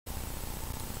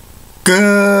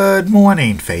Good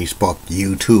morning, Facebook,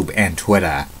 YouTube, and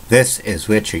Twitter. This is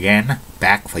Rich again,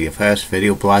 back for your first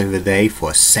video blog of the day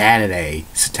for Saturday,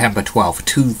 September 12th,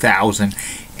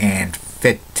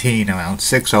 2015, around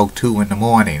 6:02 in the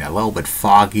morning. A little bit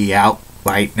foggy out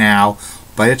right now,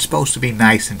 but it's supposed to be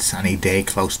nice and sunny day,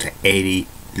 close to 80,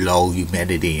 low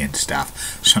humidity and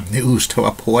stuff. Some news to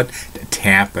report: the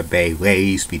Tampa Bay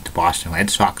Rays beat the Boston Red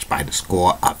Sox by the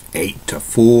score of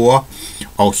 8-4.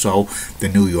 Also, the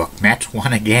New York Mets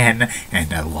won again, and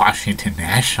the Washington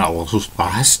Nationals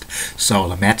lost. So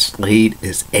the Mets lead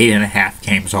is 8.5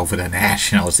 games over the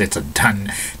Nationals. It's a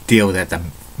done deal that the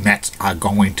Mets are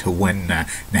going to win the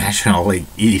National League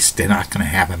East. They're not going to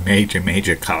have a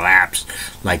major collapse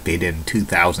like they did in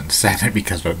 2007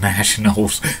 because the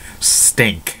Nationals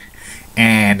stink.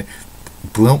 And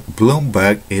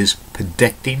Bloomberg is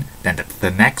predicting that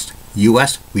the next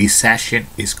U.S. recession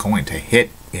is going to hit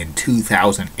in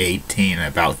 2018, in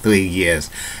about 3 years.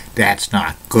 That's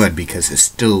not good because there's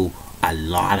still a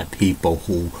lot of people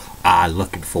who are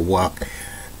looking for work,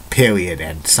 period,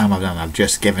 and some of them have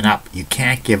just given up. You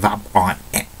can't give up on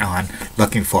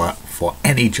looking for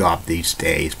any job these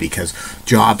days, because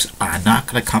jobs are not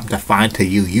going to come to find to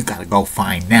you. You got to go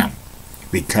find them,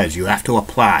 because you have to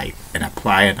apply and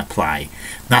apply and apply.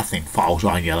 Nothing falls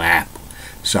on your lap.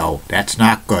 So that's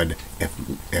not good if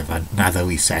another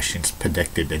recession's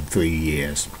predicted in 3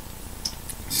 years.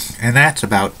 And that's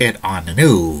about it on the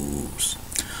news.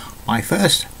 My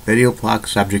first video blog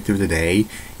subject of the day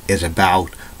is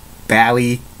about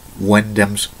Barry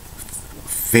Windham's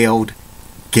failed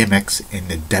gimmicks in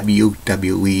the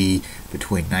WWE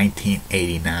between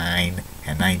 1989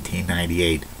 and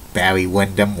 1998. Barry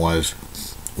Windham was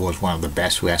one of the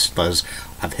best wrestlers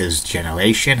of his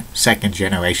generation, second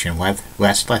generation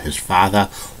wrestler. His father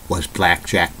was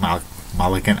Blackjack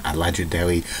Mulligan, a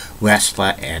legendary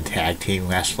wrestler and tag team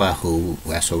wrestler who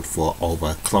wrestled for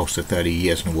over close to 30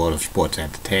 years in the world of sports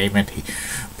entertainment. He,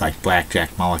 like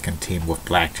Blackjack Mulligan, teamed with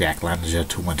Blackjack Lenzer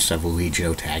to win several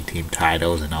regional tag team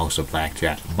titles, and also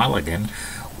Blackjack Mulligan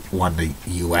won the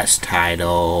U.S.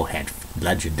 title, had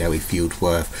legendary feuds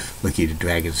with Ricky the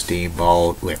Dragon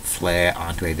Steamboat, Ric Flair,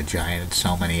 Andre the Giant, and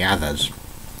so many others.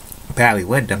 Barry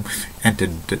Windham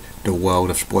entered the world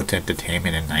of sports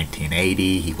entertainment in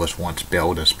 1980. He was once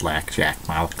billed as Blackjack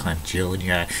Mulligan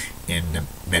Jr. in the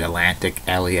Mid-Atlantic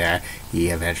area. He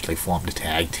eventually formed a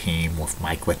tag team with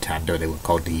Mike Rotundo. They were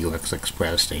called the U.S.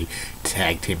 Express. They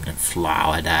tag teamed in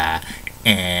Florida,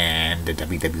 and the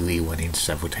WWE winning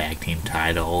several tag team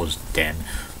titles. Then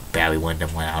Barry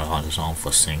Windham went out on his own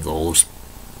for singles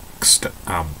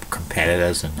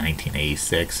competitors in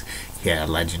 1986. He had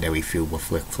a legendary feud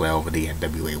with Ric Flair over the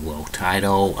NWA World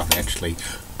title. Eventually,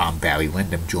 Barry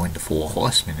Windham joined the Four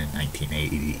Horsemen in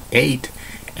 1988,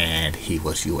 and he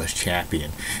was U.S.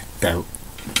 champion. The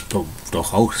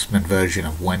Horseman version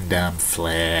of Windham,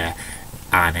 Flair,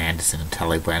 Arn Anderson, and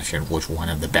Tully Blanchard was one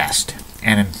of the best.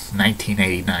 And in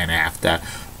 1989, after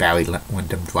Barry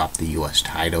Windham dropped the U.S.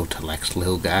 title to Lex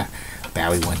Luger,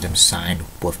 Barry Windham signed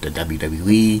with the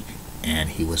WWE, and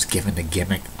he was given the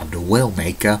gimmick of the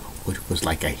widowmaker, which was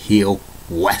like a heel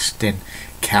western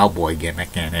cowboy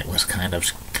gimmick, and it was kind of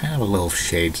a little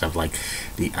shades of like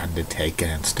the Undertaker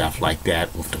and stuff like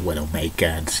that, with the widowmaker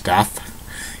and stuff.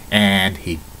 And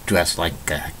he dressed like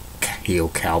a heel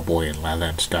cowboy in leather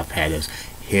and stuff, had his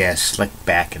hair slicked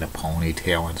back in a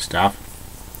ponytail and stuff.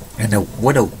 And the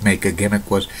widowmaker gimmick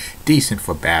was decent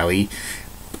for Barry,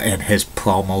 and his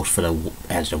promos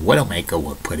as the widowmaker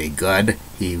were pretty good.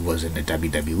 He was in the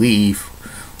WWE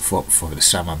for the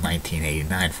summer of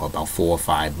 1989 for about 4 or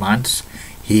 5 months.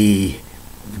 He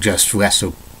just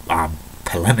wrestled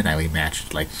preliminary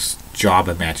matches, like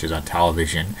jobber matches on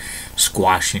television,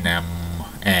 squashing them,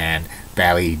 and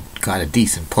Barry got a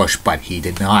decent push, but he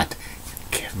did not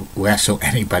wrestle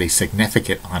anybody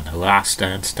significant on the roster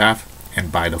and stuff.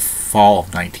 And by the fall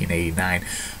of 1989,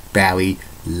 Barry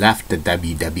left the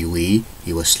WWE.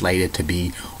 He was slated to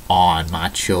be on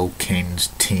Macho King's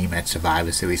team at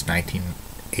Survivor Series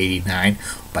 1989,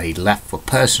 but he left for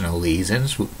personal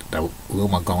reasons. The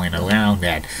rumor going around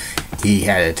that he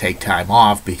had to take time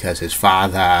off because his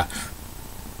father,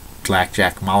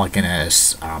 Blackjack Mulligan, and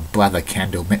his brother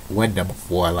Kendall Windham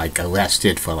were like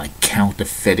arrested for like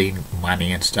counterfeiting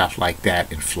money and stuff like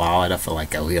that in Florida for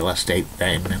like a real estate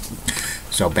thing.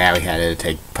 So Barry had to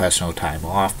take personal time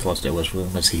off. Plus there was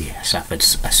rumors he suffered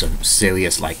some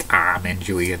serious like arm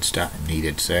injury and stuff and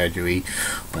needed surgery.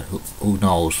 But who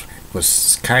knows? It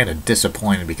was kind of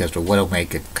disappointing because the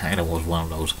widowmaker kind of was one of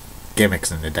those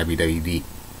gimmicks in the WWE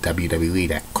WWE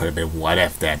that could have been What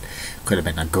If, that could have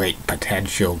been a great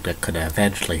potential that could have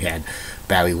eventually had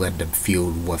Barry Windham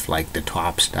feud with like the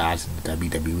top stars in the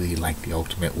WWE like the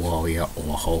Ultimate Warrior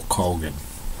or Hulk Hogan.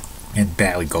 And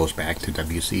Barry goes back to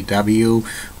WCW,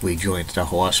 rejoins the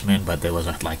Horsemen, but there was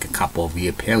like a couple of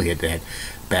year period that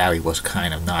Barry was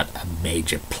kind of not a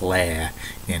major player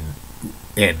in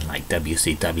like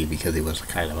WCW because he was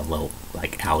kind of a little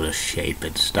like out of shape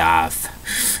and stuff,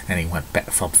 and he went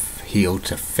back from heel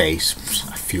to face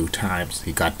a few times.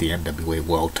 He got the NWA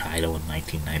World Title in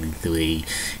 1993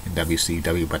 in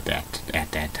WCW, but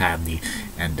at that time the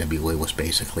NWA was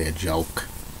basically a joke.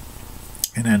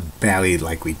 And then Barry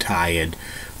like retired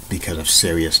because of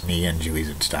serious knee injuries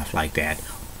and stuff like that.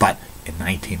 But in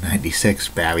 1996,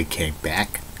 Barry came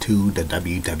back to the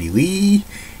WWE,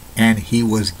 and he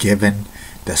was given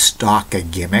the Stalker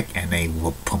gimmick, and they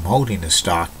were promoting the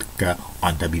Stalker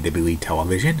on WWE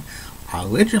television.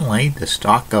 Originally, the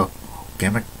Stalker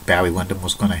gimmick Barry Windham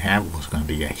was going to have was going to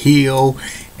be a heel,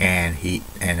 and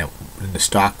the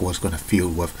Stalker was going to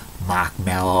feud with Mark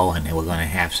Mello, and they were going to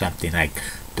have something like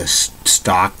the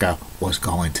Stalker was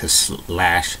going to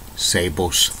slash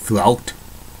Sable's throat,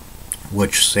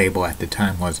 which Sable at the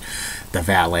time was the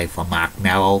valet for Mark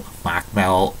Mello. Mark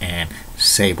Mello and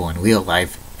Sable in real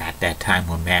life at that time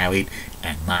were married,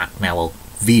 and Mark Mello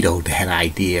vetoed that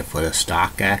idea for the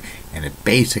Stalker, and it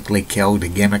basically killed the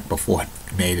gimmick before it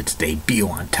made its debut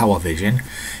on television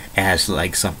as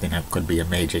like something that could be a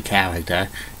major character.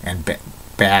 And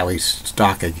Barry's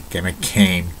Stalker gimmick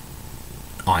came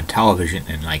on television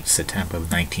in like September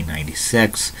of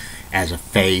 1996 as a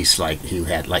face. Like he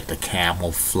had like the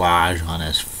camouflage on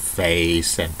his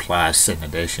face, and plus in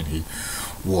addition he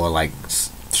wore like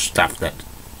stuff that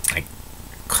like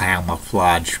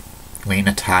camouflage rain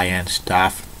attire and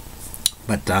stuff.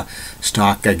 But the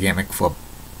Stalker gimmick for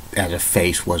as a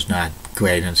face was not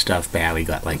great and stuff. Barry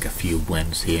got like a few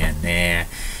wins here and there.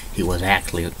 He was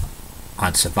actually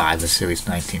on Survivor Series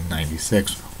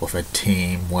 1996 with a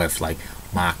team with like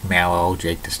Mark Mello,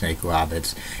 Jake the Snake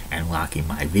Roberts, and Rocky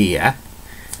Maivia,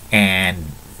 and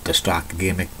the Stalker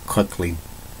gimmick quickly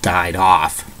died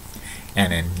off.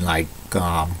 And in like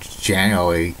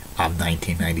January of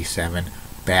 1997,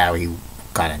 Barry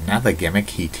got another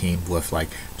gimmick. He teamed with like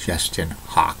Justin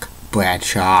Hawk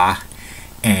Bradshaw,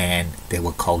 and they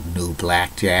were called New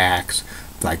Blackjacks.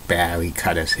 Like Barry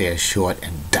cut his hair short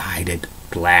and dyed it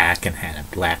black and had a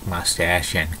black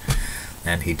mustache,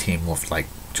 and he teamed with like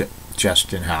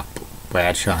Justin Hawk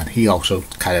Bradshaw, and he also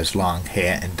cut his long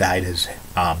hair and dyed his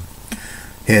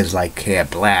like hair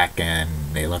black, and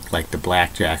they looked like the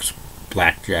Blackjacks,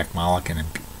 Blackjack Mulligan and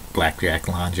Blackjack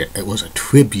Longe. It was a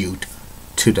tribute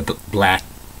to the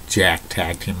Blackjack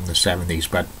tag team in the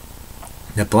 70s, but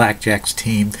the Blackjacks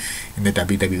teamed in the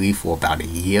WWE for about a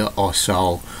year or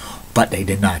so, but they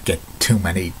did not get too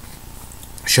many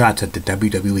shots at the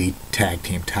WWE tag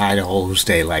team titles.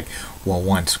 They like were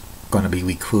once going to be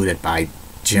recruited by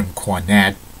Jim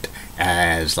Cornette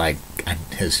as like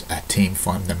his team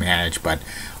for him to manage, but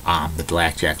the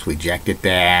Blackjacks rejected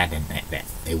that, and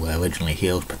they were originally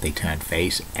heels, but they turned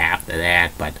face after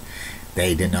that. But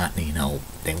they did not,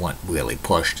 they weren't really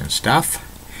pushed and stuff.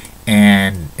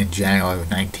 And in January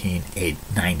of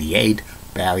 1998,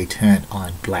 Barry turned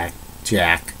on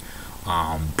Blackjack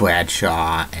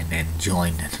Bradshaw, and then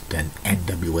joined the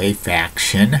NWA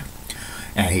faction,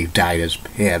 and he dyed his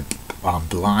hair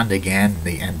blonde again.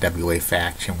 The NWA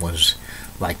faction was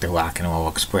like the Rock and Roll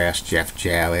Express, Jeff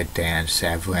Jarrett, Dan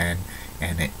Severin,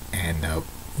 and the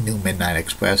New Midnight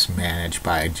Express, managed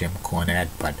by Jim Cornette.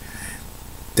 But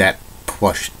that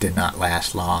push did not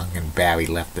last long, and Barry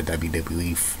left the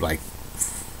WWE like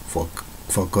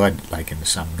for good, like in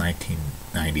some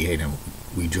 1998, and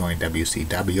rejoined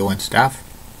WCW and stuff.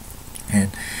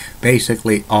 And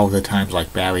basically all the times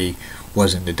like Barry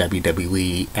was in the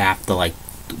WWE after, like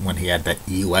when he had that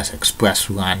US Express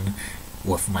run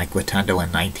with Mike Rotundo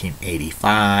in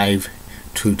 1985,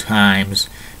 2 times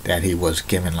that he was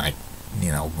given like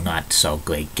not so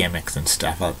great gimmicks and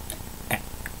stuff,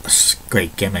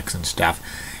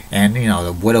 and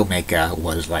the Widowmaker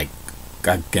was like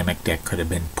a gimmick that could have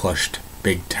been pushed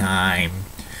big time,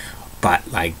 but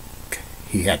like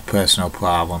he had personal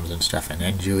problems and stuff and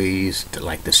injuries.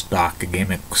 Like the Stalker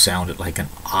gimmick sounded like an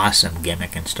awesome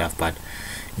gimmick and stuff, but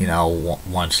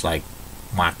once like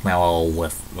Mark Mello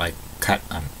with like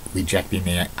rejecting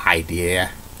the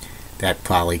idea, that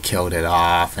probably killed it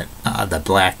off. And the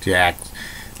Blackjacks,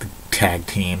 the tag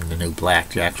team, the New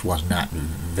Blackjacks, was not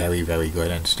very good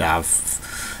and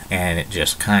stuff, and it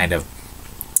just kind of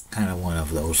one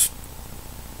of those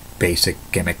basic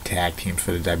gimmick tag teams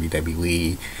for the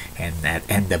WWE, and that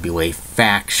NWA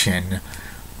faction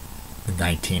in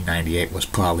 1998 was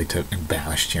probably to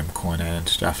embarrass Jim Cornette and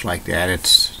stuff like that.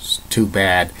 It's too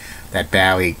bad that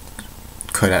Barry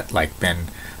could have been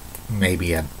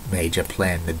maybe a major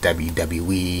player in the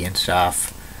WWE and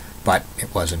stuff, but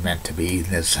it wasn't meant to be.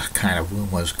 There's kind of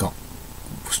rumors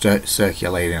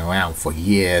circulating around for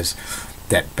years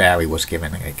that Barry was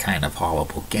given a kind of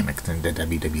horrible gimmick in the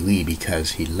WWE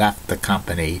because he left the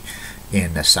company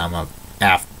in the summer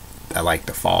after,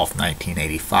 the fall of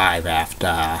 1985,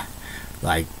 after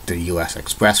the U.S.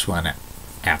 Express run,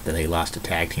 after they lost the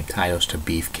tag team titles to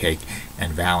Beefcake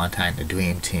and Valentine, the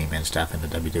Dream Team and stuff, and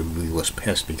the WWE was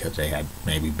pissed because they had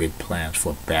maybe big plans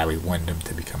for Barry Windham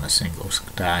to become a single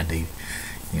star, and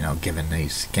given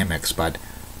these gimmicks, but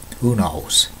who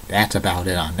knows. That's about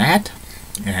it on that,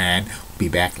 and we'll be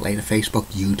back later, Facebook,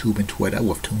 YouTube, and Twitter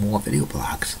with 2 more video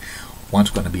blogs. One's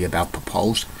going to be about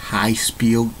proposed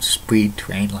high-speed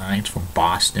train lines from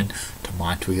Boston to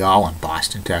Montreal and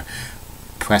Boston to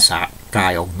Presque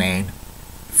Isle, Maine,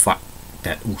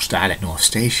 that will start at North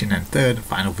Station. And third and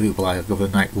final video blog of the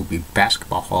night will be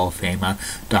Basketball Hall of Famer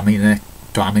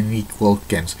Dominique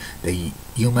Wilkins, the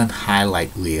human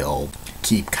highlight reel.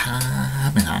 Keep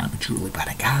calm, and I'm Julie by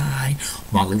the Guy,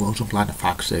 Molly Rosenblatt of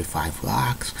Fox 35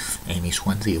 rocks, Amy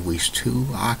Swansea of Wish 2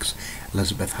 rocks,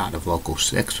 Elizabeth Hart of Local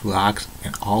 6 rocks,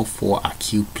 and all 4 are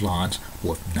cute blondes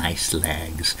with nice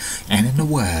legs. And in the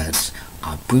words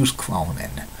of Bruce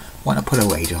Cronin, want to put a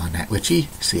wager on that, Richie?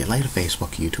 See you later,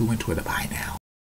 Facebook, YouTube, and Twitter. Bye now.